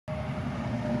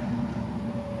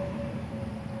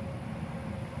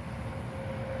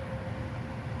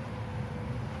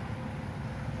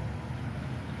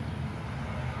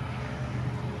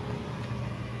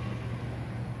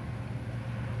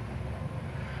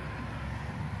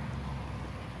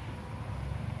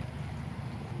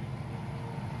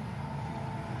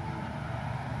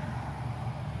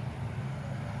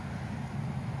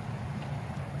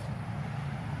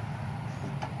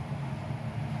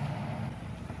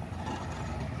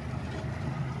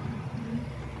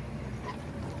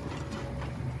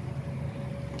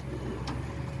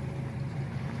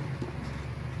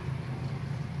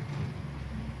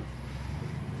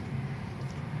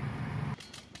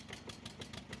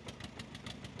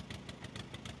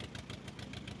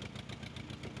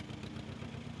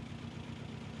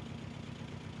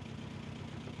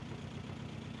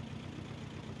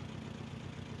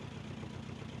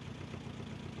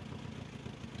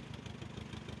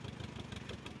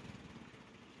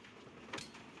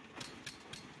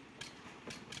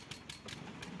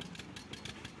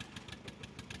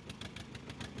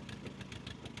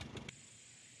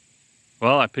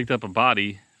Well, I picked up a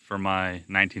body for my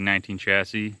 1919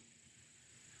 chassis.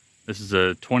 This is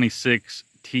a 26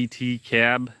 TT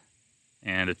cab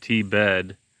and a T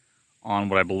bed on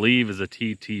what I believe is a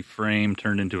TT frame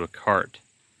turned into a cart.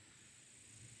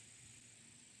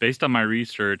 Based on my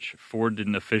research, Ford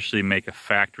didn't officially make a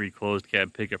factory closed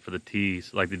cab pickup for the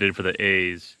T's like they did for the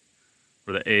A's,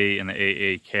 where the A and the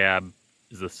AA cab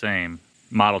is the same.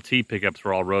 Model T pickups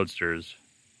were all roadsters.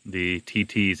 The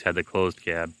TTs had the closed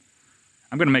cab.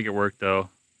 I'm going to make it work though,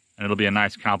 and it'll be a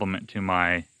nice complement to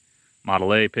my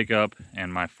Model A pickup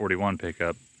and my 41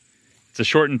 pickup. It's a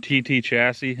shortened TT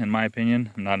chassis in my opinion.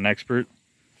 I'm not an expert.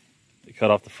 They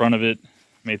cut off the front of it,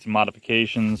 made some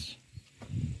modifications,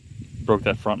 broke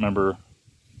that front member,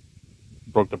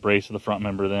 broke the brace of the front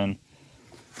member then.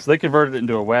 So they converted it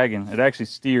into a wagon. It actually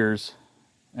steers,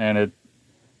 and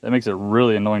that makes it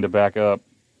really annoying to back up.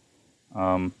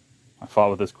 I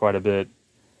fought with this quite a bit.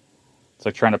 It's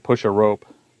like trying to push a rope.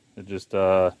 It just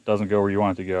doesn't go where you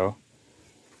want it to go.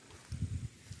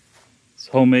 It's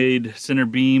homemade center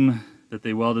beam that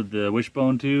they welded the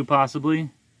wishbone to, possibly.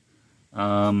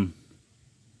 Going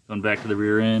back to the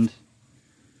rear end.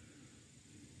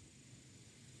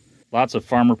 Lots of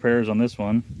farm repairs on this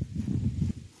one.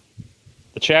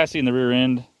 The chassis and the rear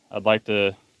end, I'd like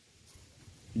to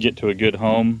get to a good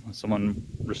home. Someone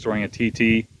restoring a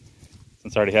TT,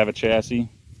 since I already have a chassis.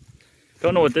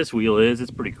 Don't know what this wheel is.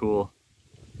 It's pretty cool.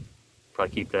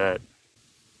 Probably keep that.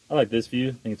 I like this view.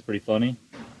 I think it's pretty funny.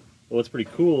 But what's pretty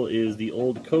cool is the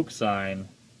old Coke sign.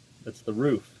 That's the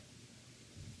roof.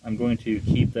 I'm going to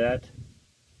keep that.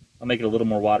 I'll make it a little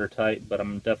more watertight, but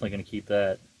I'm definitely going to keep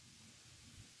that.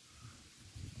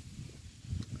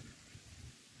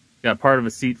 Got part of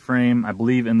a seat frame. I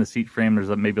believe in the seat frame there's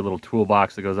maybe a little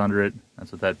toolbox that goes under it.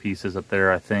 That's what that piece is up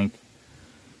there, I think.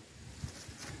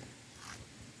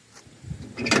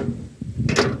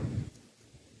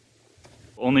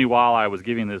 Only while I was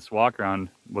giving this walk around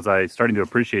was I starting to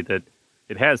appreciate that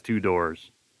it has two doors.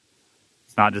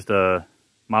 It's not just a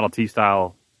Model T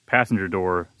style passenger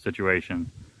door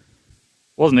situation.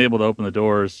 Wasn't able to open the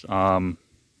doors,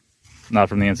 not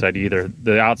from the inside either.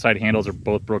 The outside handles are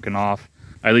both broken off.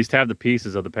 I at least have the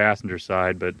pieces of the passenger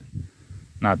side, but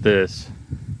not this.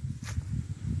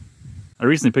 I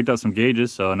recently picked up some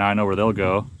gauges, so now I know where they'll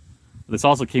go. This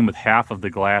also came with half of the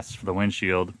glass for the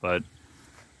windshield, but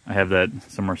I have that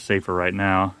somewhere safer right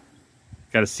now.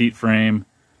 Got a seat frame.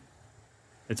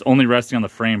 It's only resting on the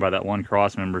frame by that one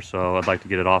cross member, so I'd like to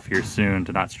get it off here soon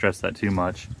to not stress that too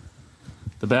much.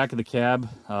 The back of the cab,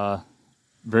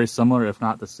 very similar, if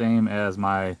not the same as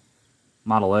my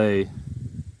Model A.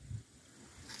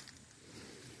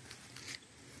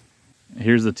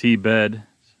 Here's the T bed.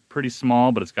 It's pretty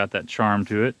small, but it's got that charm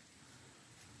to it.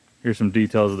 Here's some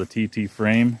details of the TT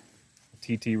frame,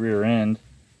 TT rear end,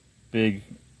 big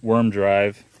worm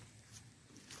drive.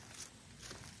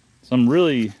 Some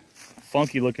really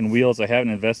funky looking wheels I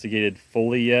haven't investigated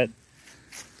fully yet.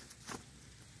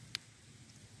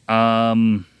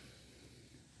 Yeah,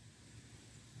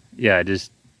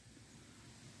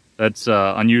 that's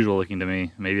unusual looking to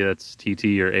me. Maybe that's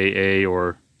TT or AA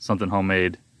or something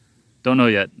homemade. Don't know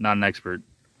yet, not an expert.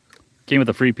 Came with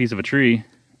a free piece of a tree.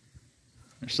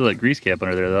 There's still that grease cap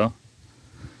under there though.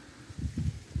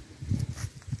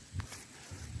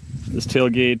 This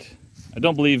tailgate, I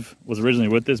don't believe was originally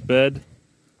with this bed,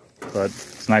 but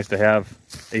it's nice to have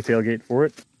a tailgate for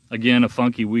it. Again, a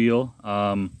funky wheel.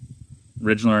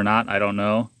 Original or not, I don't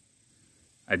know.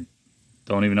 I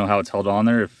don't even know how it's held on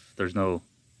there, if there's no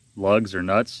lugs or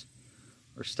nuts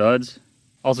or studs.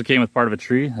 Also came with part of a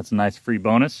tree. That's a nice free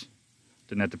bonus.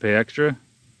 Didn't have to pay extra.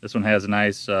 This one has a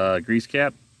nice grease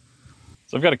cap.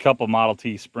 So I've got a couple Model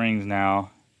T springs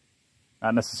now.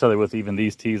 Not necessarily with even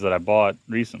these T's that I bought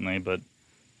recently, but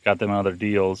got them on other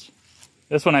deals.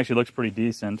 This one actually looks pretty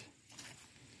decent.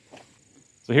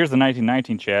 So here's the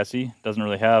 1919 chassis. Doesn't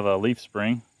really have a leaf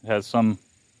spring. It has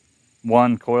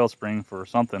one coil spring for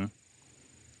something.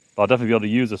 But I'll definitely be able to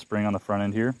use a spring on the front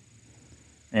end here.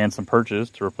 And some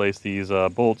perches to replace these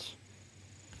bolts.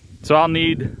 So I'll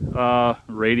need a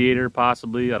radiator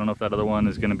possibly. I don't know if that other one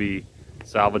is going to be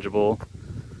salvageable.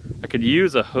 I could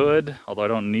use a hood, although I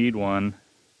don't need one.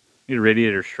 I need a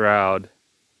radiator shroud.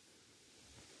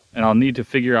 And I'll need to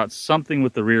figure out something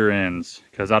with the rear ends,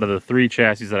 because out of the three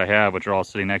chassis that I have, which are all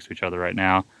sitting next to each other right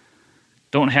now,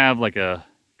 don't have like a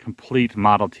complete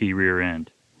Model T rear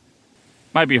end.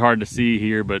 Might be hard to see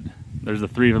here, but there's the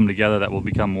three of them together that will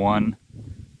become one.